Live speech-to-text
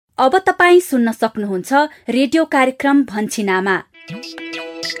अब तपाईँ सुन्न सक्नुहुन्छ रेडियो कार्यक्रम भन्छिन आमा।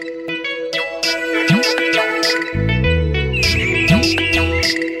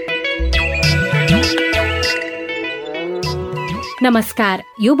 नमस्कार,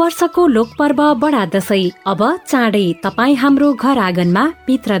 यो वर्षको लोकपर्व बडा दशैं अब चाँडै तपाईँ हाम्रो घर आँगनमा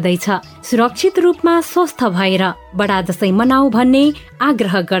भित्रदैछ। सुरक्षित रूपमा स्वस्थ भएर बडा दशैं मनाऊ भन्ने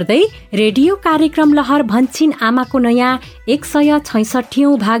आग्रह गर्दै रेडियो कार्यक्रम लहर भन्छिन आमाको नयाँ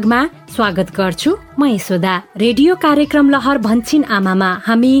 166औं भागमा स्वागत गर्छु म यशोदा। रेडियो कार्यक्रम लहर भन्छिन आमामा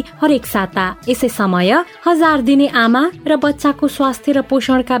हामी हरेक साता यसै समय 1000 दिने आमा र बच्चाको स्वास्थ्य र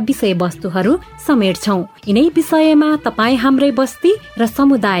पोषणका विषयवस्तुहरू समेट्छौं। यिनै विषयमा तपाईँ हाम्रै बस्ती र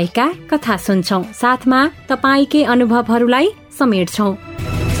समुदायका कथा सुन्छौं, साथमा तपाईँकै अनुभवहरूलाई समेट्छौं।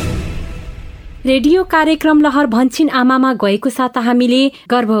 रेडियो कार्यक्रम लहर भन्छिन आमामा गएको साता हामीले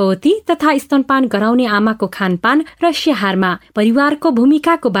गर्भवती तथा स्तनपान गराउने आमाको खानपान र स्याहारमा परिवारको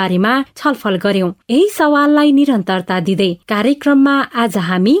भूमिकाको बारेमा छलफल गर्यौं। यही सवाललाई निरन्तरता दिँदै कार्यक्रममा आज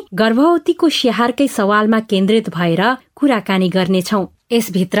हामी गर्भवतीको स्याहारकै सवालमा केन्द्रित भएर कुराकानी गर्नेछौं।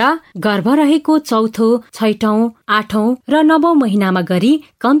 यसभित्र गर्भ रहेको चौथो, छैठौं, आठौं र 9औं महिनामा गरी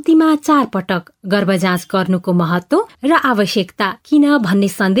कम्तीमा 4 पटक गर्भ जाँच गर्नुको महत्व र आवश्यकता किन भन्ने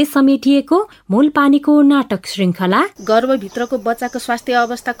सन्देश समेटिएको मूल पानीको नाटक श्रृंखला। गर्भभित्रको बच्चाको स्वास्थ्य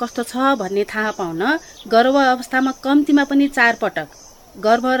अवस्था कस्तो छ भन्ने थाहा पाउन गर्भ अवस्थामा कम्तीमा पनि 4 पटक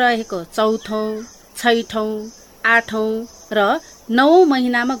गर्भ रहेको चौथौं, छैठौं, आठौं र 9औं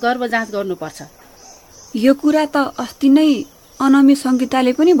महिनामा गर्भ जाँच गर्नुपर्छ। यो कुरा त अस्ति नै अनमी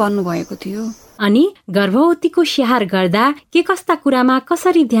संगीताले पनि भन्नुभएको थियो। अनि गर्भवतीको स्याहार गर्दा के कस्ता कुरामा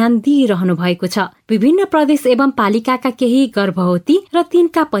कसरी ध्यान दिइरहनु भएको छ, विभिन्न प्रदेश एवं पालिकाका केही गर्भवती र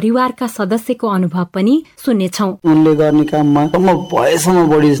तिनका परिवारका सदस्यको अनुभव पनि सुन्नेछौं। उनले गर्ने काममा भएसम्म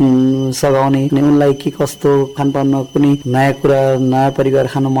बढी सघाउने, उनलाई के कस्तो खानपानमा कुनै नयाँ कुरा, नयाँ परिकार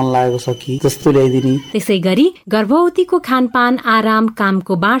खान मन लागेको छ कि जस्तो ल्याइदिने। त्यसै गरी गर्भवतीको खानपान, आराम,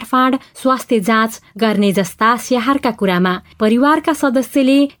 कामको बाँडफाँड, स्वास्थ्य जाँच गर्ने जस्ता स्याहारका कुरामा परिवारका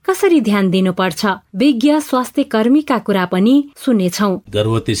सदस्यले कसरी ध्यान दिनुपर्छ, विज्ञ स्वास्थ्य कर्मीका कुरा पनि सुन्नेछौं।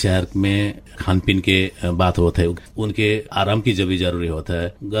 गर्भवती स्याहार में खानपीन के बात होता है, उनके आराम की जब जरूरी होता है।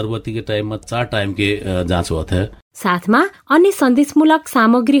 गर्भवती के टाइम में 4 टाइम के जाँच होता है। साथमा अन्य सन्देशमूलक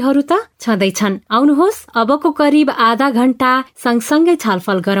सामग्रीहरू त छँदैछन्। आउनुहोस् अबको करिब आधा घण्टा सँगसँगै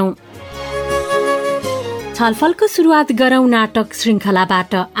छलफल गरौं। छलफलको सुरुवात गरौं नाटक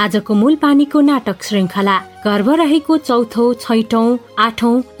श्रृंखलाबाट। आजको मूल पानीको नाटक श्रृंखला गर्भ रहेको चौथो, छैठौं,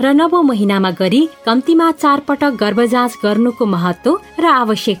 आठौं र 9औं महिनामा गरी कम्तीमा 4 पटक गर्भ जाँच गर्नुको महत्व र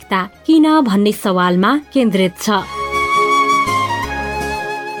आवश्यकता किन भन्ने सवालमा केन्द्रित छ।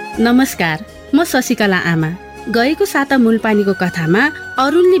 नमस्कार, म शशिकला आमा। गएको साता मूलपानीको कथामा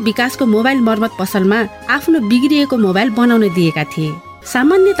अरुणले विकासको मोबाइल मर्मत पसलमा आफ्नो बिग्रिएको मोबाइल बनाउन दिएका थिए।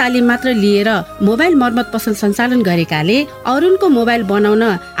 सामान्य तालिम मात्र लिएर मोबाइल मर्मत पसल सञ्चालन गरेकाले अरुणको मोबाइल बनाउन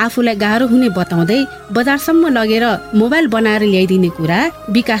आफूलाई गाह्रो हुने बताउँदै बजारसम्म लगेर मोबाइल बनाएर ल्याइदिने कुरा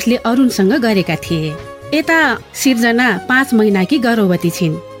विकासले अरुणसँग गरेका थिए। यता सिर्जना 5 महिनाकी गर्भवती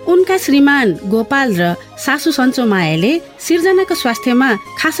छिन्। उनका श्रीमान गोपाल र सासू सन्चो मायाले सिर्जनाको स्वास्थ्यमा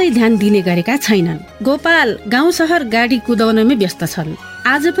खासै ध्यान दिने गरेका छैनन्। गोपाल गाउँ सहर गाडी कुदाउनमै व्यस्त छन्।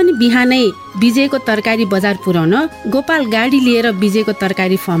 आज पनि बिहानै विजयको तरकारी बजार पुर्याउन गोपाल गाडी लिएर विजयको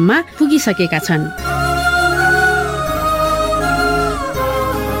तरकारी फर्ममा पुगिसकेका छन्।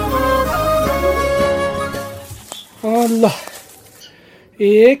 ल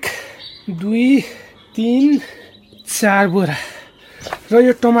 1 2 3 4 बोरा र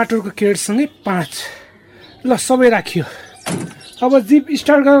यो टमाटरको क्रेटसँगै 5। ल सबै राखियो। अब जिप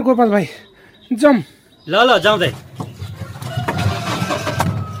स्टार्ट गर गोपाल भाइ, जम। ल जाउँदै।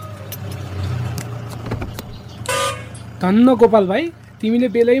 धन्न गोपाल भाइ, तिमीले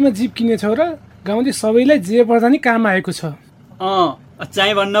बेलैमा जिप किनेछौ र गाउँले सबैलाई जे पर्दा नि काम आएको छ।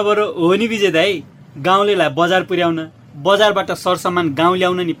 चाहिँ भन्न बरु हो नि विजय दाइ, गाउँलेलाई बजार पुर्याउन, बजारबाट सरसामान गाउँ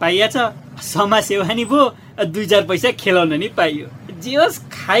ल्याउन नि पाइएछ, समाज सेवा नि भो, 2-4 पैसा खेलाउन नि पाइयो। जे होस्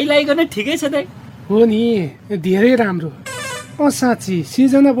खाइलाइकन ठिकै छ दाइ। हो नि, धेरै राम्रो। साँच्ची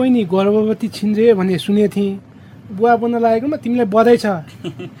सिर्जना बहिनी गर्भवती छिन्जे भन्ने सुने थिएँ। बुवा बन्न लागेकोमा तिमीलाई बधाई छ।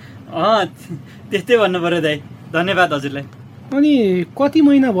 त्यस्तै भन्नु पर्यो दाइ, धन्यवाद हजुरलाई। अनि कति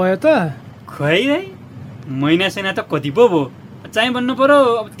महिना भयो त? खै दाइ, महिना सेना त कति पो भयो, चाहिँ भन्नु पर्यो।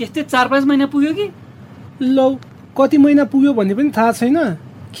 अब त्यस्तै 4-5 महिना पुग्यो कि। लौ, कति महिना पुग्यो भन्ने पनि थाहा छैन।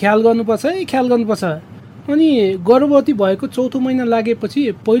 ख्याल गर्नुपर्छ है, ख्याल गर्नुपर्छ। अनि गर्भवती भएको 4थो महिना लागेपछि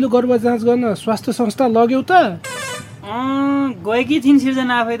पहिलो गर्भ जाँच गर्न स्वास्थ्य संस्था लग्यौ त? गएकी थिइन्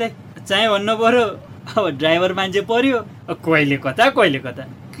सिर्जना आफै दाइ, चाहिँ भन्नु पर्यो। अब ड्राइभर मान्छे पर्यो, कहिले कता कहिले कता,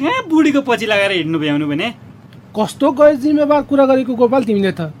 कहाँ बुढीको पछि लगाएर हिँड्नु भ्याउनु भने। कस्तो गैर जिम्मेवार कुरा गरेको गोपाल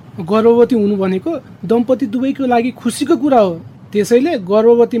तिमीले त। गर्भवती हुनु भनेको दम्पति दुवैको लागि खुसीको कुरा हो। त्यसैले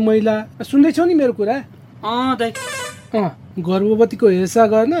गर्भवती महिला, सुन्दैछौ नि मेरो कुरा? दाइ। गर्भवतीको हेरचाह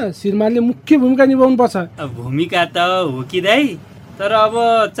गर्न श्रीमानले मुख्य भूमिका निभाउनु पर्छ। भूमिका त हो कि दाइ, तर अब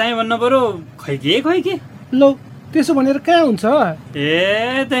चाहिँ भन्नु पर्यो खै के लौ त्यसो भनेर कहाँ हुन्छ?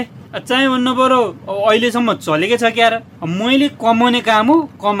 ए दाइ चाहिँ भन्नु पर्यो अहिलेसम्म चलेकै छ क्या र। मैले कमाउने काम हो,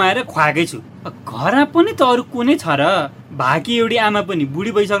 कमाएर खुवाएकै छु। घरमा पनि त अरू कुनै छ र? भाकी एउटी आमा पनि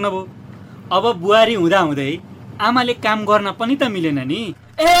बुढी भइसक्नु भयो। अब बुहारी हुँदै आमाले काम गर्न पनि त मिलेन नि।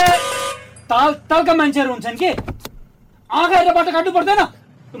 ए तलका मान्छेहरू हुन्छन् के? आएर बाटो काट्नु पर्दैन,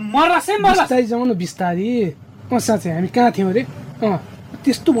 बिस्तारी जाउँ न बिस्तारी। साँच्चै हामी कहाँ थियौँ अरे?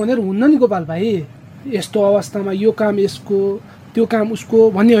 त्यस्तो भनेर हुन्न नि गोपाल भाइ। यस्तो अवस्थामा यो काम यसको त्यो काम उसको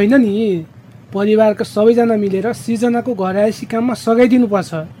भन्ने होइन नि। परिवारका सबैजना मिलेर सृजनाको घरआयसी काममा सघाइदिनु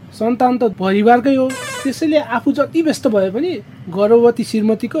पर्छ। सन्तान त परिवारकै हो। त्यसैले आफू जति व्यस्त भए पनि गर्भवती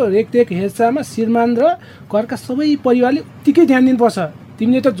श्रीमतीको रेखदेख हेरचाहमा श्रीमान र घरका सबै परिवारले उत्तिकै ध्यान दिनुपर्छ।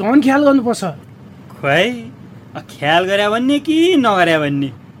 तिमीले त झन् ख्याल गर्नुपर्छ। खोइ ख्याल गरे भन्ने कि नगरे भन्ने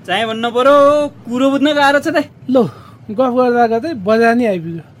चाहिँ भन्नु पर्यो। कुरो बुझ्न गाह्रो छ त। ल गफ गर्दा गर्दै बजार नै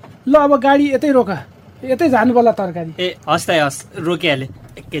आइपुग्यो। ल अब गाडी यतै रोका, यतै जानु पर्ला तरकारी। ए हस् त हस्, रोकिहाले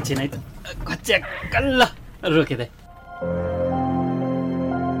एकैछिन है त। कच्च्याकल्ल रोके त।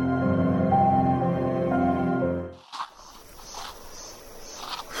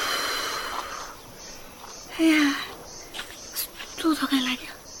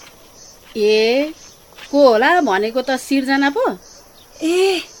 ए को होला भनेको त सिर्जना पो?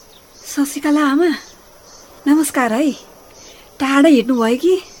 ए शशिकला आमा नमस्कार है। टाढा हिँड्नु भयो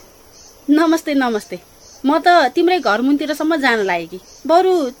कि? नमस्ते नमस्ते। म त तिम्रै घर मुन्तिरसम्म जान लागेकी।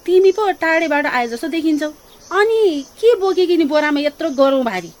 बरु तिमी पो टाढेबाट आए जस्तो देखिन्छौ। अनि के बोकेकी नि बोरामा यत्रो गरौँ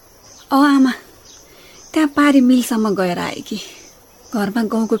भारी? आमा त्यहाँ पारी मिलसम्म गएर आए कि। घरमा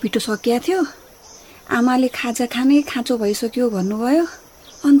गहुँको पिठो सकिया थियो। आमाले खाजा खानै खाँचो भइसक्यो भन्नुभयो।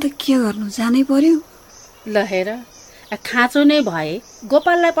 अन्त के गर्नु, जानै पर्यो। ल हेर, खाँचो नै भए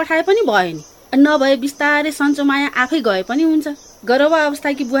गोपाललाई पठाए पनि भयो नि। नभए बिस्तारै सन्चो माया आफै गए पनि हुन्छ। गर्भ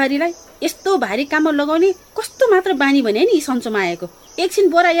अवस्थाकी बुहारीलाई यस्तो भारी काममा लगाउने कस्तो मात्र बानी भने नि सन्चो मायाको। एकछिन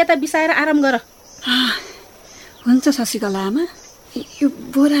बोरा यता बिसाएर आराम गर। हुन्छ शशिकला आमा, यो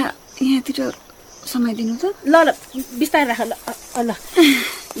बोरा यहाँतिर समाइदिनु त। ल ल बिस्तारै राख। ल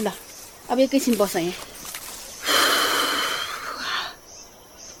ल अब एकैछिन बस यहाँ।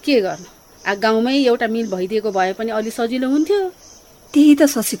 के गर्नु, गाउँमै एउटा मिल भइदिएको भए पनि अलि सजिलो हुन्थ्यो। त्यही त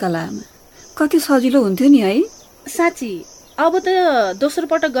शशिकला आमा, कति सजिलो हुन्थ्यो नि है। साँच्ची अब त दोस्रो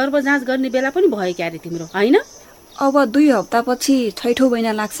पटक गर्भ जाँच गर्ने बेला पनि भयो क्यारे तिम्रो, होइन? अब 2 हप्तापछि छैठौँ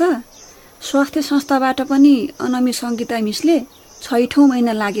महिना लाग्छ। स्वास्थ्य संस्थाबाट पनि अनमी सङ्गीता मिसले छैठौँ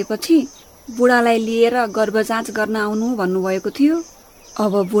महिना लागेपछि बुढालाई लिएर गर्भ जाँच गर्न आउनु भन्नुभएको थियो।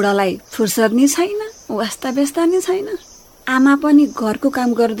 अब बुढालाई फुर्सद नै छैन, वास्ता व्यस्त नै छैन। आमा पनि घरको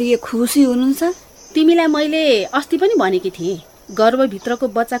काम गरिदिए खुसी हुनुहुन्छ। तिमीलाई मैले अस्ति पनि भनेकी थिएँ, गर्भभित्रको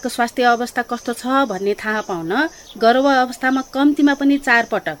बच्चाको स्वास्थ्य अवस्था कस्तो छ भन्ने थाहा पाउन गर्भ अवस्थामा कम्तीमा पनि 4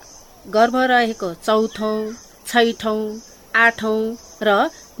 पटक गर्भ रहेको 4औँ, 6औँ, 8औँ र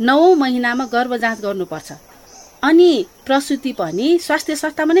 9औँ महिनामा गर्भ जाँच गर्नुपर्छ। अनि प्रसुति पनि स्वास्थ्य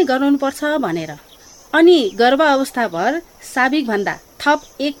संस्थामा नै गराउनुपर्छ भनेर। अनि गर्भ अवस्थाभर साबिक भन्दा थप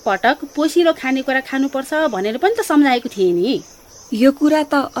 1 पटक पोसिलो खानेकुरा खानुपर्छ भनेर पनि त सम्झाएको थिएँ नि। यो कुरा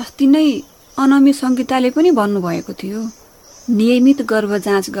त अस्ति नै अनमी सङ्गीताले पनि भन्नुभएको थियो। नियमित गर्भ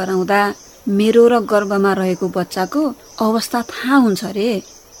जाँच गराउँदा मेरो र गर्भमा रहेको बच्चाको अवस्था थाहा हुन्छ रे।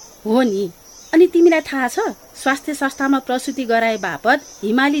 हो नि। अनि तिमीलाई थाहा छ, स्वास्थ्य संस्थामा प्रसुति गराए बापत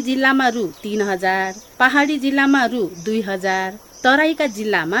हिमाली जिल्लामा रु 3000, पहाडी जिल्लामा रु 2000, तराईका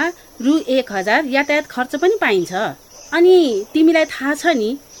जिल्लामा रु 1000 यातायात खर्च पनि पाइन्छ। अनि तिमीलाई थाहा छ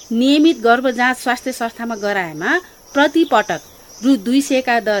नि, नियमित गर्भ जाँच स्वास्थ्य संस्थामा गराएमा प्रति पटक रु 200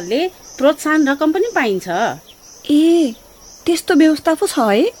 का दरले प्रोत्साहन रकम पनि पाइन्छ। ए त्यस्तो व्यवस्था पो छ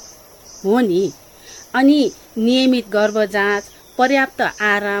है? हो नि। अनि नियमित गर्भ जाँच, पर्याप्त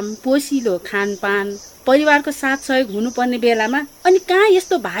आराम, पोसिलो खानपान, परिवारको साथ सहयोग हुनुपर्ने बेलामा अनि कहाँ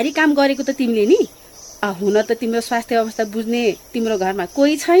यस्तो भारी काम गरेको त तिमीले नि? हुन त तिम्रो स्वास्थ्य अवस्था बुझ्ने तिम्रो घरमा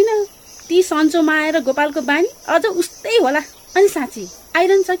कोही छैन। ती सन्चो माया र गोपालको बानी अझ उस्तै होला। अनि साँच्ची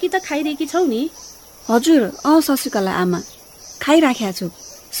आइरन चक्की त खाइरहेकी छौ नि? हजुर शशिकला आमा, खाइराखेको छु।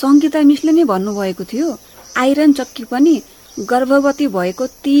 सङ्गीता मिसले नै भन्नुभएको थियो, आइरन चक्की पनि गर्भवती भएको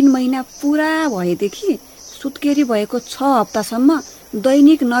 3 महिना पुरा भएदेखि सुत्केरी भएको 6 हप्तासम्म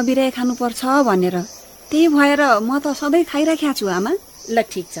दैनिक नबिराए खानुपर्छ भनेर। त्यही भएर म त सधैँ खाइराखेको छु आमा। ल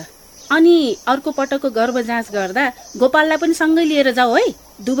ठिक छ, अनि अर्को पटकको गर्भ जाँच गर्दा गोपाललाई पनि सँगै लिएर जाऊ है।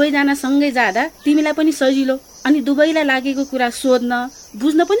 दुवैजना सँगै जाँदा तिमीलाई पनि सजिलो, अनि दुवैलाई लागेको कुरा सोध्न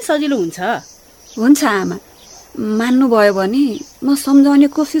बुझ्न पनि सजिलो हुन्छ। हुन्छ आमा, मान्नुभयो भने म सम्झाउने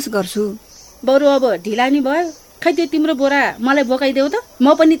कोसिस गर्छु। बरु अब ढिला नि भयो, खै त्यो तिम्रो बोरा मलाई बोकाइदेऊ त,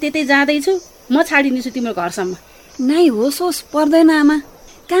 म पनि त्यतै जाँदैछु, म छाडिदिन्छु तिम्रो घरसम्म। नाइ होस् पर्दैन आमा,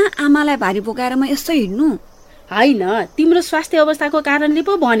 कहाँ आमालाई भारी बोकाएर म यसो हिँड्नु। होइन, तिम्रो स्वास्थ्य अवस्थाको कारणले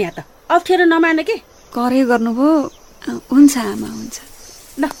पो भन्या त, अप्ठ्यारो नमान के। करे गर्नुभयो। हुन्छ आमा, हुन्छ।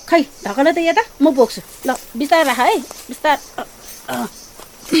 ल खै ढकल त यता, म बोक्छु। ल बिस्तार राख है, बिस्तार।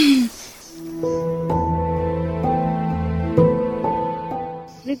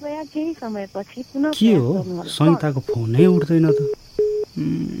 के हो, सङ्गीताको फोनै उठ्दैन त,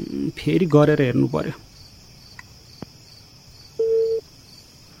 फेरि गरेर हेर्नु पर्यो।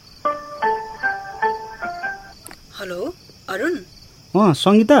 हेलो अरुण।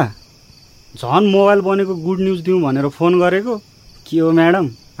 सङ्गीता, झन् मोबाइल बनेको गुड न्युज दिउँ भनेर फोन गरेको। के हो म्याडम,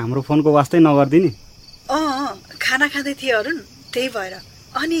 हाम्रो फोनको वास्तै नगरिदिने? खाना खाँदै थिएँ अरुण, त्यही भएर।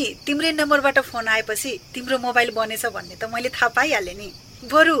 अनि तिम्रै नम्बरबाट फोन आएपछि तिम्रो मोबाइल बनेछ भन्ने त मैले थाहा पाइहालेँ नि।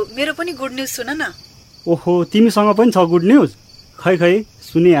 बरु मेरो पनि गुड न्युज सुन न। ओहो, तिमीसँग पनि छ गुड न्युज? खै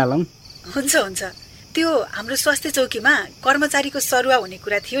सुनिहालौँ। हुन्छ। त्यो हाम्रो स्वास्थ्य चौकीमा कर्मचारीको सरुवा हुने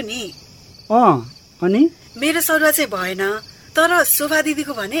कुरा थियो नि। अनि मेरो सरुवा चाहिँ भएन, तर शोभा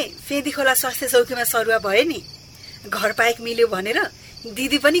दिदीको भने फेदी खोला स्वास्थ्य चौकीमा सरुवा भयो नि। घर पाएक मिल्यो भनेर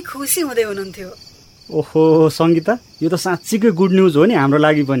दिदी पनि खुसी हुँदै हुनुहुन्थ्यो। ओहो सङ्गीता, यो त साँच्चीकै गुड न्युज हो नि हाम्रो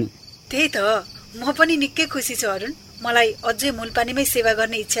लागि पनि। त्यही त, म पनि निकै खुसी छु अरुण। मलाई अझै मूलपानीमै सेवा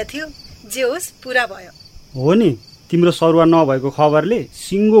गर्ने इच्छा थियो, जे होस् पुरा भयो। हो नि, तिम्रो सरुवा नभएको खबरले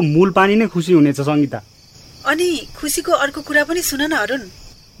सिङ्गो मूलपानी नै खुसी हुनेछ सङ्गीता। अनि खुसीको अर्को कुरा पनि सुन न अरुण।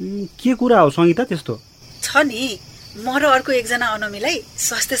 के कुरा हो सङ्गीता त्यस्तो? छ नि, म र अर्को एकजना अनमीलाई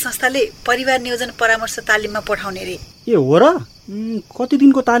स्वास्थ्य संस्थाले परिवार नियोजन परामर्श तालिममा पठाउने रे। ए हो र? कति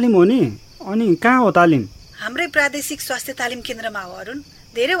दिनको तालिम हो नि? अनि कहाँ हो तालिम? हाम्रै प्रादेशिक स्वास्थ्य तालिम केन्द्रमा हो अरुण।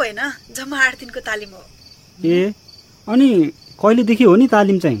 धेरै होइन, जम्मा 8 दिनको तालिम हो। ए, अनि कहिलेदेखि हो नि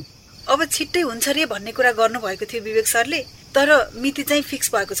तालिम चाहिँ? अब छिट्टै हुन्छ रे भन्ने कुरा गर्नुभएको थियो विवेक सरले, तर मिति चाहिँ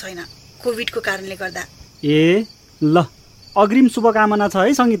फिक्स भएको छैन कोभिडको कारणले गर्दा। ए ल, अग्रिम शुभकामना छ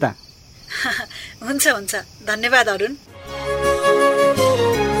है सङ्गीता। हुन्छ, धन्यवाद अरुण।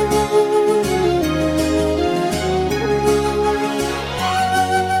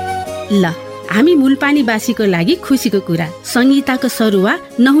 ल, हामी मूलपानीवासीको लागि खुसीको कुरा, सङ्गीताको सरुवा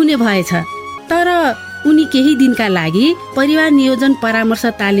नहुने भएछ। तर उनी केही दिनका लागि परिवार नियोजन परामर्श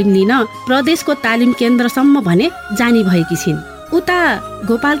तालिम लिन प्रदेशको तालिम केन्द्रसम्म भने जानी भएकी छिन्। उता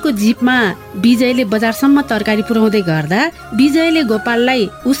गोपालको जीपमा विजयले बजारसम्म तरकारी पुर्याउँदै गर्दा विजयले गोपाललाई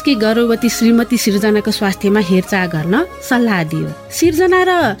उसकी गर्भवती श्रीमती सिर्जनाको स्वास्थ्यमा हेरचाह गर्न सल्लाह दियो। सिर्जना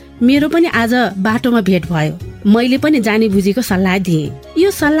र मेरो पनि आज बाटोमा भेट भयो। मैले पनि जानी बुझेको सल्लाह दिएँ। यो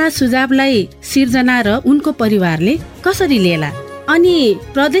सल्लाह सुझावलाई सिर्जना र उनको परिवारले कसरी लिएला? अनि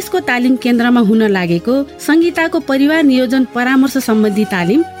प्रदेशको तालिम केन्द्रमा हुन लागेको सङ्गीताको परिवार नियोजन परामर्श सम्बन्धी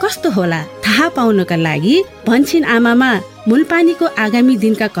तालिम कस्तो होला थाहा पाउनका लागि भन्छिन आमामा मूलपानीको आगामी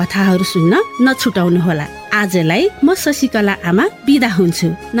दिनका कथाहरू सुन्न नछुटाउनुहोला। आजलाई म शशिकला आमा बिदा हुन्छु।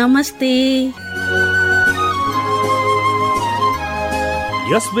 नमस्ते।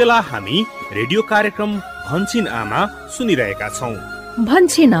 यस बेला हामी रेडियो कार्यक्रम भन्छिन आमा सुनिरहेका छौं।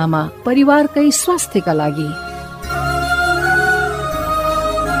 भन्छिन आमा, परिवारकै स्वास्थ्यका लागि।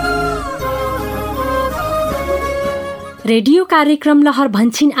 रेडियो कार्यक्रम लहर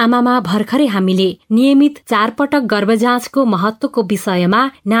भन्छिन आमामा भर्खरै हामीले नियमित 4 पटक गर्भजाँचको महत्वको विषयमा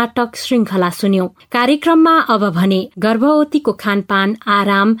नाटक श्रृङ्खला सुन्यौं। कार्यक्रममा अब भने गर्भवतीको खानपान,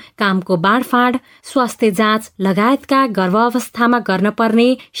 आराम, कामको बाँडफाँड, स्वास्थ्य जाँच लगायतका गर्भावस्थामा गर्न पर्ने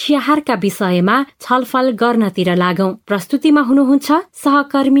स्याहारका विषयमा छलफल गर्नतिर लागौं। प्रस्तुतिमा हुनुहुन्छ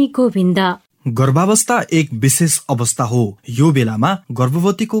सहकर्मी गोविन्द। गर्भावस्था एक विशेष अवस्था हो। यो बेलामा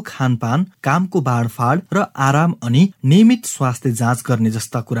गर्भवतीको खानपान, कामको बाँडफाँड र आराम अनि नियमित स्वास्थ्य जाँच गर्ने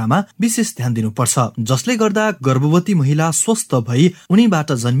जस्ता कुरामा विशेष ध्यान दिनुपर्छ, जसले गर्दा गर्भवती महिला स्वस्थ भई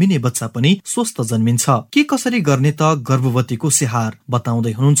उनीबाट जन्मिने बच्चा पनि स्वस्थ जन्मिन्छ। के कसरी गर्ने त गर्भवतीको स्याहार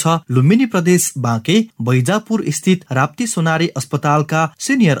बताउँदै हुनुहुन्छ लुम्बिनी प्रदेश बाँके बैजापुर स्थित राप्ती सोनारी अस्पतालका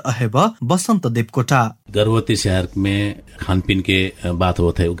सीनियर अहेब बसन्त देवकोटा। गर्भवती स्याहार में खानपीन के बात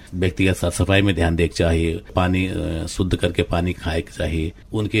होता है, व्यक्तिगत साफ सफाई में ध्यान देना चाहिए, पानी शुद्ध करके पानी खाए चाहिए,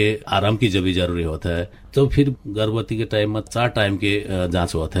 उनके आराम की जब भी जरूरी होता है। तो फिर गर्भवती के टाइम में 4 टाइम के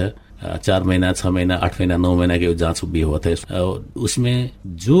जांच होता है, 4 महीना, 6 महीना, 8 महीना, 9 महीना के जांच भी होता है। उसमें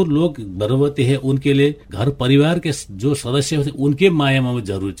जो लोग गर्भवती है उनके लिए घर परिवार के जो सदस्य होते उनके माया में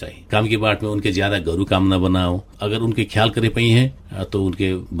जरूर चाहिए। काम की बाट में उनके ज्यादा घरू काम न बनाओ। अगर उनके ख्याल करे पई है तो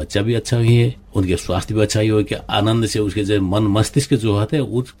उनके बच्चा भी अच्छा हुई है, उनके स्वास्थ्य भी अच्छा ही हो कि आनंद से उसके जो मन मस्तिष्क जो होते हैं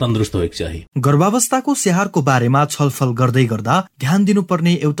वो तंदुरुस्त होके चाहिए। गर्भावस्थाको स्याहारको बारेमा छलफल गर्दै गर्दा ध्यान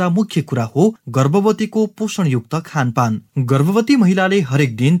दिनुपर्ने एउटा मुख्य कुरा हो गर्भवतीको पोषणयुक्त खानपान। गर्भवती महिलाले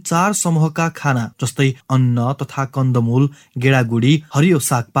हरेक दिन 4 समूहका खाना जस्तै अन्न तथा कन्दमूल, गेडागुडी, हरियो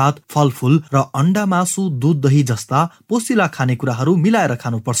सागपात, फलफूल र अण्डा, मासु, दूध, दही जस्ता पोसिला खानेकुराहरू मिलाएर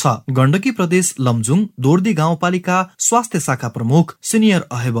खानुपर्छ। गण्डकी प्रदेश लमजुङ दोर्दी गाउँपालिका स्वास्थ्य शाखा प्रमुख सिनियर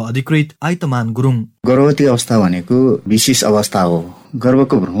अहेब अधिकृत आइतमान गुरुङ। गर्भवती अवस्था भनेको विशेष अवस्था हो।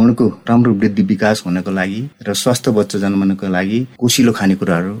 गर्भको भ्रूणको राम्रो वृद्धि विकास हुनको लागि र स्वस्थ बच्चा जन्मनको लागि कोसिलो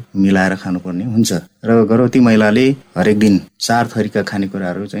खानेकुराहरू मिलाएर खानुपर्ने हुन्छ र गर्भवती महिलाले हरेक दिन 4 थरीका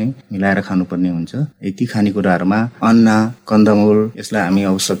खानेकुराहरू चाहिँ मिलाएर खानुपर्ने हुन्छ। यी खानेकुराहरूमा अन्न, कन्दमूल, यसलाई हामी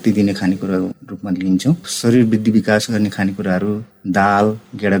अब शक्ति दिने खानेकुरा रूपमा लिन्छौँ। शरीर वृद्धि विकास गर्ने खानेकुराहरू दाल,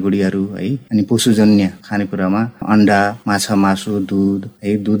 गेडागुडीहरू है, अनि पशुजन्य खानेकुरामा अण्डा, माछा, मासु, दूध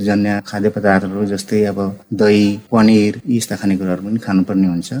है, दूधजन्य खाद्य पदार्थहरू जस्तै अब दही, पनिर यस्ता खानेकुराहरू पनि खानुपर्ने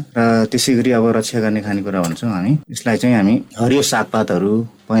हुन्छ। र त्यसै गरी अब रक्षा गर्ने खानेकुरा भन्छौँ हामी, यसलाई चाहिँ हामी हरियो सागपातहरू,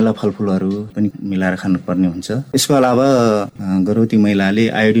 पहेँला फलफूलहरू पनि मिलाएर खानुपर्ने हुन्छ। यसको अलावा गर्भवती महिलाले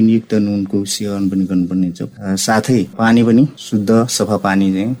आयोडिनयुक्त नुनको सेवन पनि गर्नुपर्ने हुन्छ। साथै पानी पनि शुद्ध सफा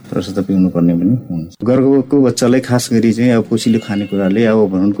पानी चाहिँ प्रशस्त पिउनु पर्ने पनि हुन्छ। गर्भको बच्चालाई खास गरी चाहिँ अब पोसिलो खानेकुराले अब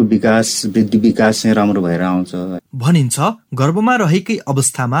भ्रूणको विकास, वृद्धि विकास चाहिँ राम्रो भएर आउँछ। भनिन्छ गर्भमा रहेकै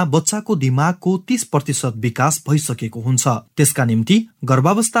अवस्थामा बच्चाको दिमागको 30% विकास भइसकेको हुन्छ। त्यसका निम्ति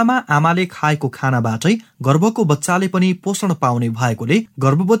गर्भावस्थामा आमाले खाएको खानाबाटै गर्भको बच्चाले पनि पोषण पाउने भएकोले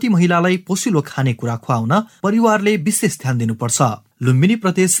गर्भवती महिलालाई पोसिलो खानेकुरा खुवाउन परिवारले विशेष ध्यान दिनुपर्छ। लुम्बिनी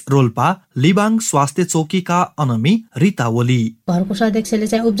प्रदेश रोल्पा लिबाङ स्वास्थ्य चौकीका अनमी रिता ओली। घरको सदस्यले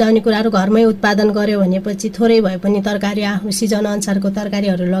चाहिँ उब्जाउने कुराहरू घरमै उत्पादन गर्यो भनेपछि थोरै भए पनि तरकारी आफ्नो सिजन अनुसारको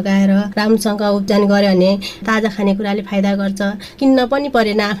तरकारीहरू लगाएर राम्रोसँग उब्जनी गर्यो भने ताजा खानेकुराले फाइदा गर्छ। किन्न पनि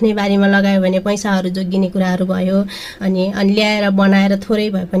परेन, आफ्नै बारीमा लगायो भने पैसाहरू जोगिने कुराहरू भयो। अनि ल्याएर बनाएर थोरै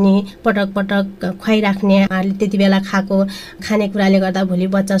भए पनि पटक पटक खुवाइराख्ने, त्यति बेला खाएको खानेकुराले गर्दा भोलि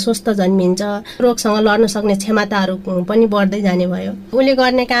बच्चा स्वस्थ जन्मिन्छ, रोगसँग लड्न सक्ने क्षमताहरू पनि बढ्दै जाने भयो। उसले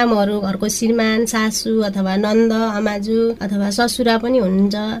गर्ने कामहरू घरको श्रीमान, सासू अथवा नन्द, अमाजु अथवा ससुरा पनि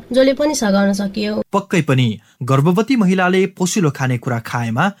हुनुहुन्छ, जसले पनि सघाउन सकियो। पक्कै पनि गर्भवती महिलाले पोसिलो खानेकुरा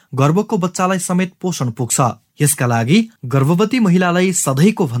खाएमा गर्भको बच्चालाई समेत पोषण पुग्छ। यसका लागि गर्भवती महिलालाई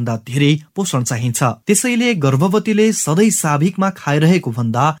सधैँको भन्दा धेरै पोषण चाहिन्छ। त्यसैले गर्भवतीले सधैँ स्वाभाविकमा खाइरहेको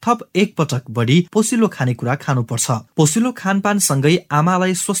भन्दा थप एकपटक बढी पोसिलो खानेकुरा खानुपर्छ। पोसिलो खानपान सँगै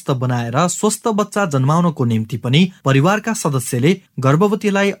आमालाई स्वस्थ बनाएर स्वस्थ बच्चा जन्माउनको निम्ति पनि परिवारका सदस्यले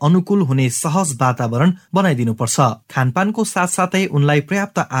गर्भवतीलाई अनुकूल हुने सहज वातावरण बनाइदिनुपर्छ। खानपानको साथसाथै उनलाई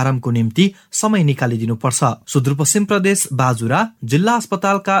पर्याप्त आरामको निम्ति समय निकालिदिनुपर्छ। सुदूरपश्चिम प्रदेश बाजुरा जिल्ला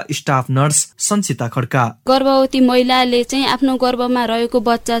अस्पतालका स्टाफ नर्स सञ्चिता खड्का। गर्भवती महिलाले चाहिँ आफ्नो गर्भमा रहेको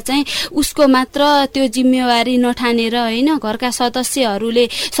बच्चा चाहिँ उसको मात्र त्यो जिम्मेवारी नठानेर होइन, घरका सदस्यहरूले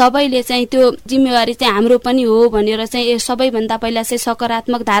सबैले चाहिँ त्यो जिम्मेवारी चाहिँ हाम्रो पनि हो भनेर चाहिँ सबैभन्दा पहिला चाहिँ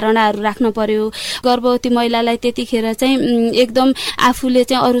सकारात्मक धारणाहरू राख्न पर्यो। गर्भवती महिलालाई त्यतिखेर चाहिँ एकदम आफूले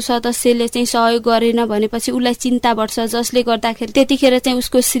चाहिँ अरू सदस्यले चाहिँ सहयोग गरेन भनेपछि उसलाई चिन्ता बढ्छ, जसले गर्दाखेरि त्यतिखेर चाहिँ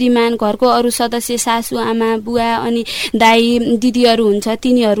उसको श्रीमान, घरको अरू सदस्य, सासू, आमा, बुवा अनि दाई दिदीहरू हुन्छ,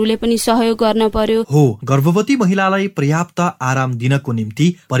 तिनीहरूले पनि सहयोग गर्न पर्यो। गर्भवती महिलालाई पर्याप्त आराम दिनको निम्ति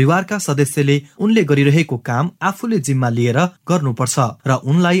परिवारका सदस्यले उनले गरिरहेको काम आफूले जिम्मा लिएर गर्नुपर्छ र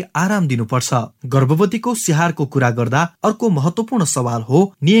उनलाई आराम दिनुपर्छ। गर्भवतीको स्याहारको कुरा गर्दा अर्को महत्वपूर्ण सवाल हो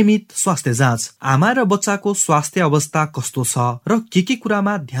नियमित स्वास्थ्य जाँच। आमा र बच्चाको स्वास्थ्य अवस्था कस्तो छ र के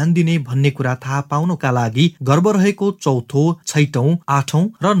कुरामा ध्यान दिने भन्ने कुरा थाहा पाउनका लागि गर्भ रहेको 4औं, 6औं, 8औं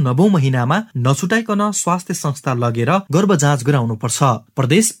र 9औं महिनामा नछुटाइकन स्वास्थ्य संस्था लगेर गर्भ जाँच गराउनु पर्छ।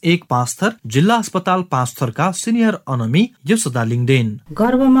 प्रदेश 1 पाँचथर जिल्ला अस्पताल पाँचथरका सिनियर अनमी यशोदा लिङदेन।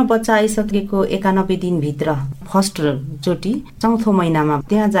 गर्भमा बच्चा आइसकेको 91 दिनभित्र फर्स्ट चोटि 4औं महिनामा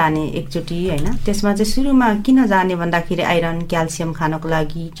त्यहाँ जाने एकचोटि होइन। त्यसमा चाहिँ सुरुमा किन जाने भन्दाखेरि आइरन, क्याल्सियम खानको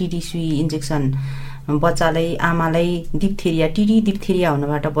लागि, टिडी सुई इन्जेक्सन बच्चालाई, आमालाई डिप्थेरिया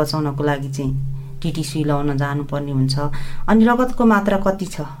हुनबाट बचाउनको लागि चाहिँ टिटी सुई लाउन जानुपर्ने हुन्छ। अनि रगतको मात्रा कति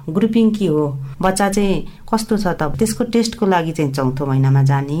छ, ग्रुपिङ के हो, बच्चा चाहिँ कस्तो छ त, त्यसको टेस्टको लागि चाहिँ 4औं महिनामा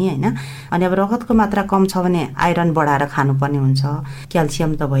जाने होइन। अनि अब रगतको मात्रा कम छ भने आइरन बढाएर खानुपर्ने हुन्छ,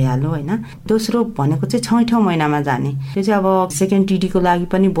 क्याल्सियम त भइहाल्यो होइन। दोस्रो भनेको चाहिँ 6औं महिनामा जाने, त्यो चाहिँ अब सेकेन्ड टिडीको लागि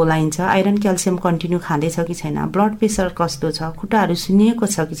पनि बोलाइन्छ। आइरन क्याल्सियम कन्टिन्यू खाँदैछ कि छैन, ब्लड प्रेसर कस्तो छ, खुट्टाहरू सुन्निएको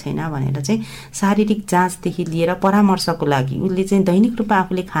छ कि छैन भनेर चाहिँ शारीरिक जाँचदेखि लिएर परामर्शको लागि उसले चाहिँ दैनिक रूपमा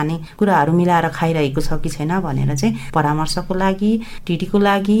आफूले खाने कुराहरू मिलाएर खाइ खाइरहेको छ कि छैन भनेर चाहिँ परामर्शको लागि, टिटीको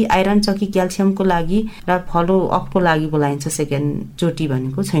लागि, आइरन छ कि क्याल्सियमको लागि र फलोअपको लागि बोलाइन्छ सेकेन्ड चोटि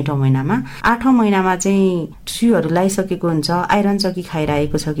भनेको 6औं महिनामा। 8औं महिनामा चाहिँ सुईहरू लगाइसकेको हुन्छ, आइरन छ कि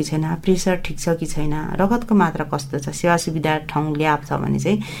खाइरहेको छ कि छैन, प्रेसर ठिक छ कि छैन, रगतको मात्रा कस्तो छ, सेवा सुविधा ठाउँ ल्याब छ भने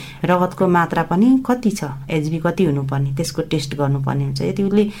चाहिँ रगतको मात्रा पनि कति छ, एचबी कति हुनुपर्ने त्यसको टेस्ट गर्नुपर्ने हुन्छ। यदि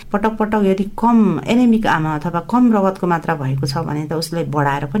उसले पटक पटक यदि कम एनेमिक आमा अथवा कम रगतको मात्रा भएको छ भने त उसलाई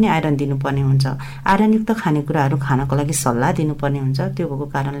बढाएर पनि आइरन दिनुपर्ने हुन्छ। आइरनयुक्त खानेकुराहरू खानको लागि सल्लाह दिनुपर्ने हुन्छ। त्यो भएको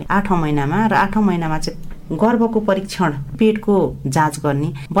कारणले 8औं महिनामा र 8औं महिनामा चाहिँ गर्भको परीक्षण, पेटको जाँच गर्ने,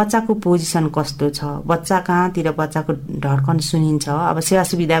 बच्चाको पोजिसन कस्तो छ, बच्चा कहाँतिर बच्चाको धड्कन सुनिन्छ, अब सेवा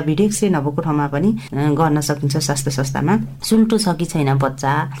सुविधा भिडेक्सै नभएको ठाउँमा पनि गर्न सकिन्छ स्वास्थ्य संस्थामा। सुल्टो छ कि छैन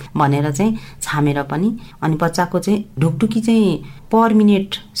बच्चा भनेर चाहिँ छामेर पनि, अनि बच्चाको चाहिँ ढुकढुकी चाहिँ पर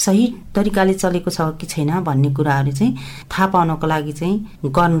मिनेट सही तरिकाले चलेको छ कि छैन भन्ने कुराहरू चाहिँ थाहा पाउनको लागि चाहिँ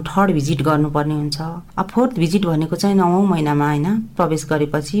थर्ड भिजिट गर्नुपर्ने हुन्छ। अब फोर्थ भिजिट भनेको चाहिँ 9औं महिनामा होइन, प्रवेश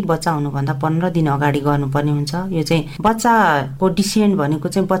गरेपछि बच्चा हुनुभन्दा 15 दिन अगाडि गर्नुपर्ने हुन्छ। यो चाहिँ बच्चाको डिसेन्ट भनेको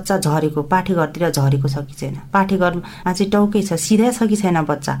चाहिँ बच्चा झरेको, पाठेघरतिर झरेको छ कि छैन, पाठेघरमा चाहिँ टाउकै छ, सिधा छ कि छैन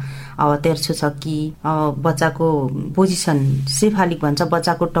बच्चा, अब तेर्सो छ कि, अब बच्चाको पोजिसन सेफालिक भन्छ,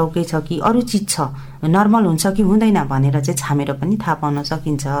 बच्चाको टाउकै छ कि अरू चिज छ, नर्मल हुन्छ कि हुँदैन भनेर चाहिँ छामेर पनि थाहा पाउन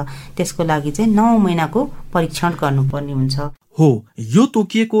सकिन्छ। त्यसको लागि चाहिँ 9 महिनाको परीक्षण गर्नुपर्ने हुन्छ। हो, यो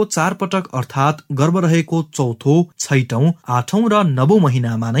तोकिएको 4 पटक अर्थात गर्भ रहेको 4थो, 6औं, 8औं र 9औं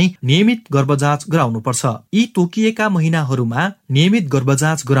महिनामा नै नियमित गर्भजाँच गराउनुपर्छ। यी तोकिएका महिनाहरूमा नियमित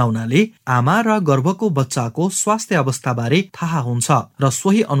गर्भजाँच गराउनाले आमा र गर्भको बच्चाको स्वास्थ्य अवस्था बारे थाहा हुन्छ र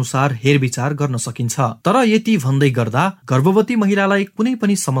सोही अनुसार हेरविचार गर्न सकिन्छ। तर यति भन्दै गर्दा गर्भवती महिलालाई कुनै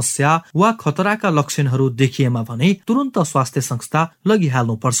पनि समस्या वा खतराका लक्षणहरू देखिएमा भने तुरन्त स्वास्थ्य संस्था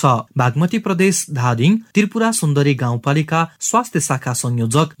लगिहाल्नुपर्छ। बागमती प्रदेश धादिङ त्रिपुरा सुन्दरी गाउँपालिका स्वास्थ्य शाखा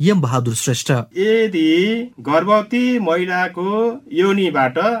संयोजक यम बहादुर श्रेष्ठ, यदि गर्भवती महिलाको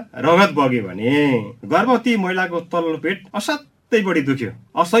योनिबाट रगत बग्यो भने गर्भवती महिलाको तल्लो पेट असाध्यै बढी दुख्यो,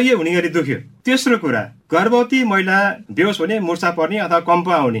 असह्य हुने गरी दुख्यो। तेस्रो कुरा, गर्भवती महिला बेहोस हुने, मुर्छा पर्ने अथवा कम्प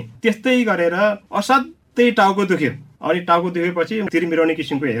आउने, त्यस्तै गरेर असाध्यै टाउको दुख्यो, अनि टाउको दुखेपछि तिरमिराउने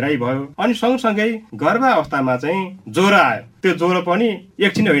किसिमको हेराइ भयो, अनि सँगसँगै गर्भ अवस्थामा चाहिँ ज्वरो आयो। त्यो ज्वरो पनि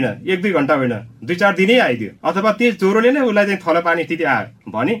एकछिन होइन, 1-2 घण्टा होइन, 2-4 दिनै आइदियो, अथवा त्यस ज्वरोले नै उसलाई चाहिँ थलो पानी स्थिति आयो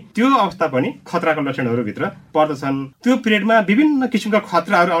भने त्यो अवस्था पनि खतराको लक्षणहरू भित्र पर्दछन्। त्यो पिरियडमा विभिन्न किसिमका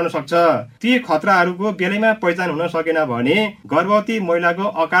खतराहरू आउन सक्छ। ती खतराहरूको बेलैमा पहिचान हुन सकेन भने गर्भवती महिलाको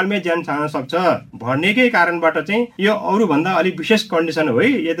अकालमै ज्यान छाड्न सक्छ भन्नेकै कारणबाट चाहिँ यो अरू भन्दा अलिक विशेष कन्डिसन हो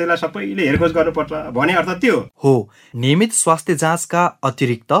है, यतिलाई सबैले हेरखोज गर्नुपर्छ भने अर्थ त्यो हो। नियमित स्वास्थ्य जाँचका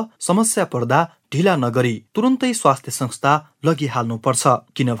अतिरिक्त समस्या पर्दा ढिला नगरी तुरन्तै स्वास्थ्य संस्था लगिहाल्नुपर्छ,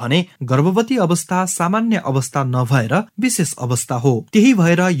 किनभने गर्भवती अवस्था सामान्य अवस्था नभएर विशेष अवस्था हो। त्यही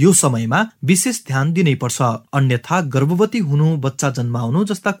भएर यो समयमा विशेष ध्यान दिनै पर्छ। अन्यथा गर्भवती हुनु, बच्चा जन्माउनु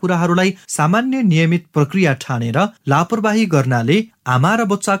जस्ता कुराहरूलाई सामान्य नियमित प्रक्रिया ठानेर लापरवाही गर्नाले आमा र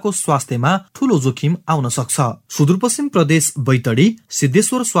बच्चाको स्वास्थ्यमा ठूलो जोखिम आउन सक्छ। सुदूरपश्चिम प्रदेश बैतडी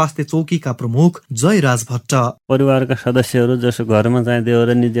सिद्धेश्वर स्वास्थ्य चौकीका प्रमुख जयराज भट्ट, परिवारका सदस्यहरू जसो घरमा चाहिँ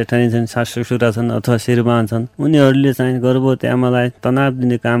देवरानी जेठानी छन्, सासु ससुरा छन् अथवा श्रीमान छन्, उनीहरूले चाहिँ गर्भवती आमालाई तनाव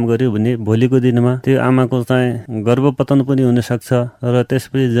दिने काम गर्यो भने भोलिको दिनमा त्यो आमाको चाहिँ गर्भपतन पनि हुन सक्छ र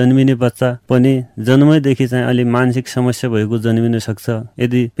त्यसपछि जन्मिने बच्चा पनि जन्मैदेखि चाहिँ अलि मानसिक समस्या भएको जन्मिन सक्छ।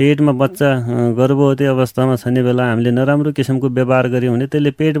 यदि पेटमा बच्चा गर्भवती अवस्थामा छने बेला हामीले नराम्रो किसिमको व्यवहार गर्यौँ भने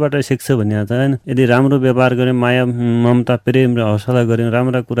त्यसले पेटबाट सिक्छ भन्ने छ हैन। यदि राम्रो व्यवहार गर्यौँ, माया ममता प्रेम र हौसला गर्यौँ,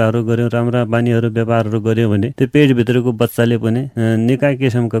 राम्रा कुराहरू गर्यौँ, राम्रा बानीहरू व्यवहारहरू गर्यौँ भने त्यो पेटभित्रको बच्चाले पनि निकै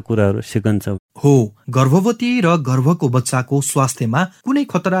किसिमका कुराहरू सिकन्छ। हो, गर्भवती र गर्भको बच्चाको स्वास्थ्यमा कुनै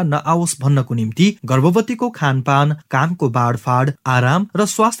खतरा नआओस् भन्नको निम्ति गर्भवतीको खानपान, कामको बाडफाड, आराम र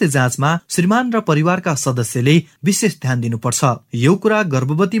स्वास्थ्य जाँचमा श्रीमान र परिवारका सदस्यले विशेष ध्यान दिनुपर्छ। यो कुरा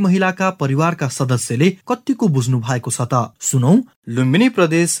गर्भवती महिलाका परिवारका सदस्यले कतिको बुझ्नु भएको छ त सुनौ। लुम्बिनी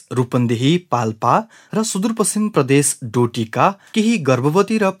प्रदेश रूपन्देही, पाल्पा र सुदूरपश्चिम प्रदेश डोटीका केही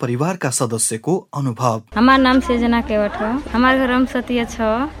गर्भवती र परिवारका सदस्यको अनुभव। हमारा नाम सृजना केवट हो। हमारे घर में सतिया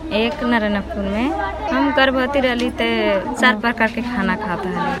 6 नारायणपुर में। हम गर्भवती रही तो 4 प्रकार के खाना खाता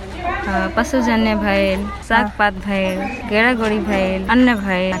है। पशुजन्य भैल, साग पात भैल, गेड़ा गोड़ी भैल, अन्न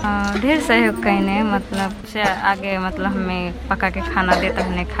भैल, ढेर सहयोग कहने मतलब से आगे मतलब हमें पका के खाना देता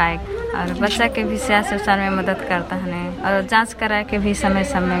है खाए, और बच्चा के भी सेहत सुचार में मदद करता है, और जांच करा के भी समय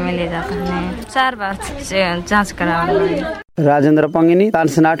समय में ले जाता है। 4 बार जांच करा। राजेन्द्र पङ्गिनी,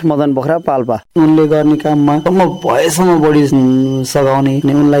 तानसेनाथ, मदन बोखरा, पाल्पा। उनले गर्ने काममा सम्म भएसम्म बढी सघाउने,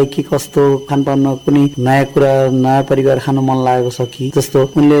 उनलाई के कस्तो खानपानमा कुनै नयाँ कुरा नयाँ परिकार खान मन लागेको छ कि, जस्तो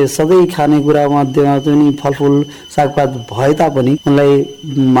उनले सधैँ खानेकुरा मध्येमा पनि फलफुल सागपात भए तापनि उनलाई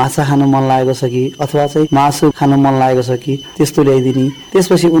माछा खान मन लागेको छ कि अथवा चाहिँ मासु खान मन लागेको छ कि त्यस्तो ल्याइदिने।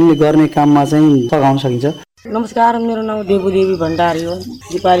 त्यसपछि उनले गर्ने काममा चाहिँ सघाउन सकिन्छ। नमस्कार, मेरो नाम देवी भण्डारी हो।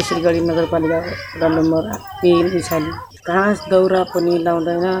 दिपाली सिलगढी नगरपालिका वडा नम्बर 3 इसाली। घाँस दाउरा पनि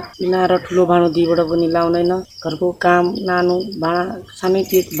लाउँदैन, पिनाएर ठुलो भाँडो दिबाट पनि लाउँदैन। घरको काम नानो भाँडा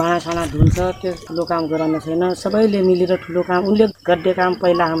सानैतिक भाँडासाँडा धुन्छ, त्यो ठुलो काम गराउने छैन। सबैले मिलेर ठुलो काम उनले गड्डे काम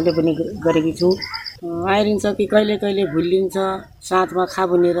पहिला हामीले पनि गरेकी छु। आइरिन्छ कि कहिले कहिले भुलिन्छ, साथमा खा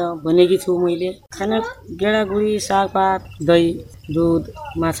भनेर भनेकी छु मैले। खाना गेडागुडी सागपात दही दुध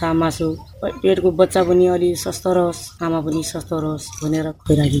माछा मासु, पेटको बच्चा पनि अलि स्वस्थ रहोस्, आमा पनि स्वस्थ रहोस् भनेर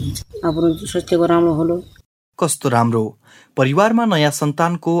खुवाइराखेको छु। आफ्नो स्वास्थ्यको राम्रो होलो। कस्तो राम्रो! परिवारमा नयाँ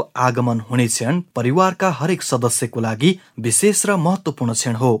सन्तानको आगमन हुने क्षण परिवारका हरेक सदस्यको लागि विशेष र महत्वपूर्ण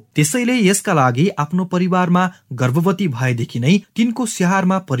क्षण हो। त्यसैले यसका लागि आफ्नो परिवारमा गर्भवती भएदेखि नै तिनको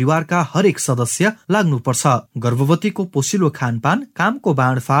स्याहारमा परिवारका हरेक सदस्य लाग्नुपर्छ। गर्भवतीको पोषिलो खानपान, कामको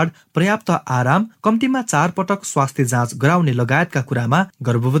बाँडफाँड, पर्याप्त आराम, कम्तीमा 4 पटक स्वास्थ्य जाँच गराउने लगायतका कुरामा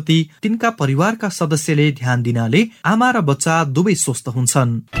गर्भवती तिनका परिवारका सदस्यले ध्यान दिनाले आमा र बच्चा दुवै स्वस्थ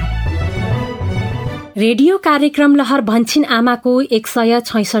हुन्छन्। रेडियो कार्यक्रम लहर भन्छिन आमाको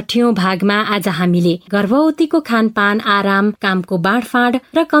 166औं भागमा आज हामीले गर्भवतीको खानपान, आराम, कामको बाँडफाँड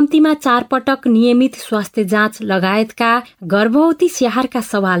र कम्तीमा 4 पटक नियमित स्वास्थ्य जाँच लगायतका गर्भवती स्याहारका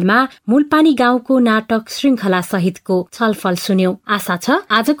सवालमा मूलपानी गाउँको नाटक श्रृंखला सहितको छलफल सुन्यौं। आशा छ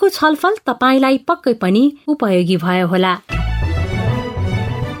आजको छलफल तपाईलाई पक्कै पनि उपयोगी भयो होला।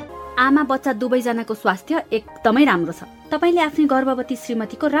 आमा बच्चा दुवैजनाको स्वास्थ्य एकदमै राम्रो छ। तपाईले आफ्नी गर्भवती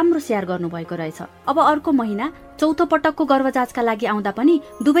श्रीमतीको राम्रो स्याहार गर्नुभएको रहेछ। अब अर्को महिना 4थो पटकको गर्भजाँचका लागि आउँदा पनि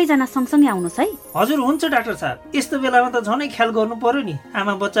दुवैजना सँगसँगै आउनुहोस् है। हजुर, हुन्छ डाक्टर साहब। यस्तो बेलामा त झनै ख्याल गर्नु पर्यो नि।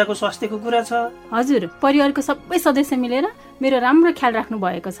 आमा बच्चाको स्वास्थ्यको कुरा छ। हजुर, परिवारको सबै सदस्य मिलेर मेरो राम्रो ख्याल राख्नु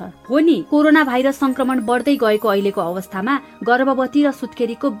भएको छ। हो नि, कोरोना भाइरस संक्रमण बढ्दै गएको अहिलेको अवस्थामा गर्भवती र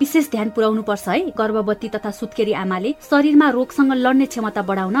सुत्केरीको विशेष ध्यान पुर्याउनु पर्छ है। गर्भवती तथा सुत्केरी आमाले शरीरमा रोगसँग लड्ने क्षमता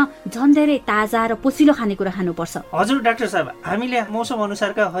बढाउन झन धेरै ताजा र पोसिलो खानेकुरा खानुपर्छ। हजुर डाक्टर साहब, हामीले मौसम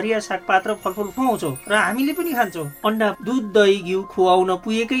अनुसारका हरिया सागपात र फलफुल खुवाउँछौँ र हामीले पनि खान्छौँ। अन्डा, दूध, दही, घिउ खुवाउन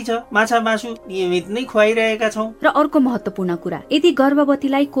पुगेकै छ। माछा मासु नियमित नै खुवाइरहेका छौँ। र अर्को महत्वपूर्ण कुरा, यदि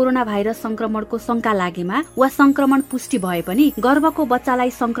गर्भवतीलाई कोरोना भाइरस संक्रमणको शंका लागेमा वा संक्रमण पुष्टि भए पनि गर्भको बच्चालाई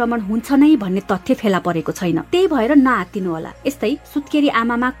संक्रमण हुन्छ नै भन्ने तथ्य फेला परेको छैन। त्यही भएर नआत्तिनु होला। यस्तै सुत्केरी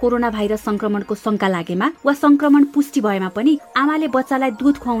आमामा कोरोना भाइरस संक्रमणको शंका लागेमा वा संक्रमण पुष्टि भएमा पनि आमाले बच्चालाई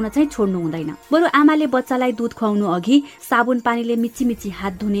दूध खुवाउन चाहिँ छोड्नु हुँदैन। बरु आमाले बच्चालाई दूध खुवाउनु अघि साबुन पानीले मिची मिची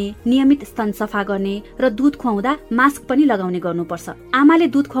हात धुने, नियमित स्तन सफा गर्ने र दूध खुवाउँदा मास्क पनि लगाउने गर्नुपर्छ। आमाले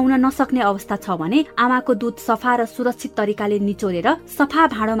दूध खुवाउन नसक्ने अवस्था छ भने आमाको दूध सफा र सुरक्षित तरिकाले निचोरेर सफा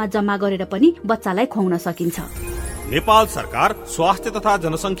भाँडोमा जम्मा गरेर पनि बच्चालाई खुवाउन सकिन्छ। नेपाल सरकार स्वास्थ्य तथा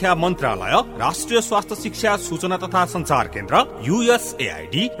जनसंख्या मन्त्रालय, राष्ट्रिय स्वास्थ्य शिक्षा सूचना तथा संचार केन्द्र,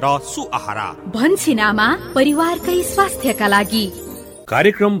 USAID र सुआहारा। भन्छिन आमा, परिवारकै स्वास्थ्यका लागि।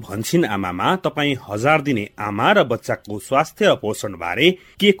 कार्यक्रम भन्छिन आमामा तपाई 1000 दिने आमा र बच्चाको स्वास्थ्य र पोषण बारे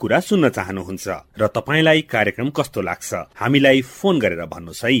के कुरा सुन्न चाहनुहुन्छ र तपाईलाई कार्यक्रम कस्तो लाग्छ, हामीलाई फोन गरेर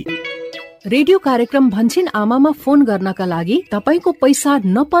भन्नुहोस् है। रेडियो कार्यक्रम भन्छिन आमामा फोन गर्नका लागि तपाईको पैसा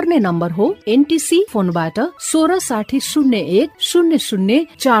नपर्ने नम्बर हो NTC फोनबाट 1660 01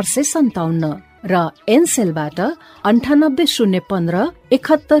 00 457 र एनसेलबाट 98 015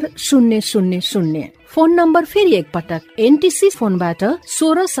 71 000। फोन नम्बर फेरि एकपटक NTC फोनबाट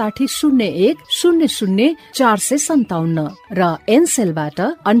 1660 01 00 457 र एनसेलबाट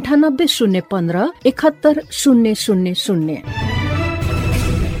 98 015 71 000।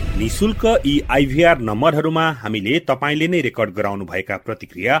 निशुल्क यी IVR नम्बरहरूमा हामीले तपाईले नै रेकर्ड गराउनु भएका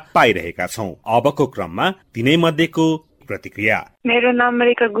प्रतिक्रिया पाइरहेका छौं। अबको क्रममा तिनै मध्येको प्रतिक्रिया। मेरो नाम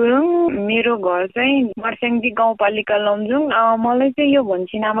रेखा गुरुङ, मेरो घर चाहिँ मर्स्याङजी गाउँपालिका लमजुङ। मलाई चाहिँ यो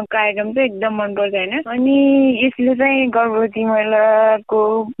भन्छिन आमा कार्यक्रम चाहिँ एकदम मनपर्छ होइन। अनि यसले चाहिँ गर्भवती महिलाको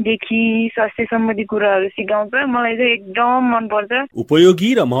देखि स्वास्थ्य सम्बन्धी कुराहरू सिकाउँछ। मलाई चाहिँ एकदम मनपर्छ। उपयोगी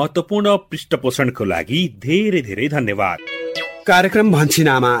र महत्वपूर्ण पृष्ठपोषणको लागि धेरै धेरै धन्यवाद। कार्यक्रम भन्छिन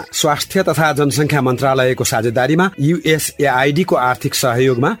आमा स्वास्थ्य तथा जनसंख्या मन्त्रालयको साझेदारीमा USAID को आर्थिक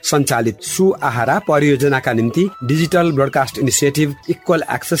सहयोगमा सञ्चालित सुआहारा परियोजनाका निम्ति डिजिटल ब्रोडकास्ट इनिसिएटिभ इक्वल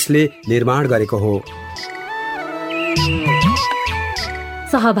एक्सेसले निर्माण गरेको हो।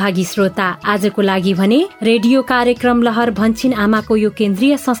 सहभागी श्रोता, आजको लागि भने रेडियो कार्यक्रम लहर भन्छिन आमाको यो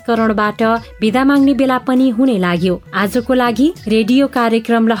केन्द्रीय संस्करणबाट बिदा माग्ने बेला पनि हुने लाग्यो। आजको लागि रेडियो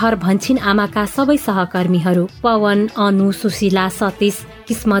कार्यक्रम लहर भन्छिन आमाका सबै सहकर्मीहरू पवन, अनु, सुशीला, सतीश,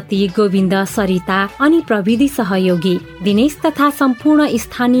 किस्मती, गोविन्द, सरिता अनि प्रविधि सहयोगी दिनेश तथा सम्पूर्ण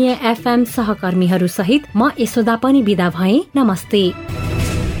स्थानीय एफएम सहकर्मीहरू सहित म यशोदा पनि बिदा भए। नमस्ते।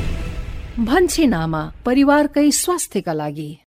 भन्छिन आमा, परिवारकै स्वास्थ्यका लागि।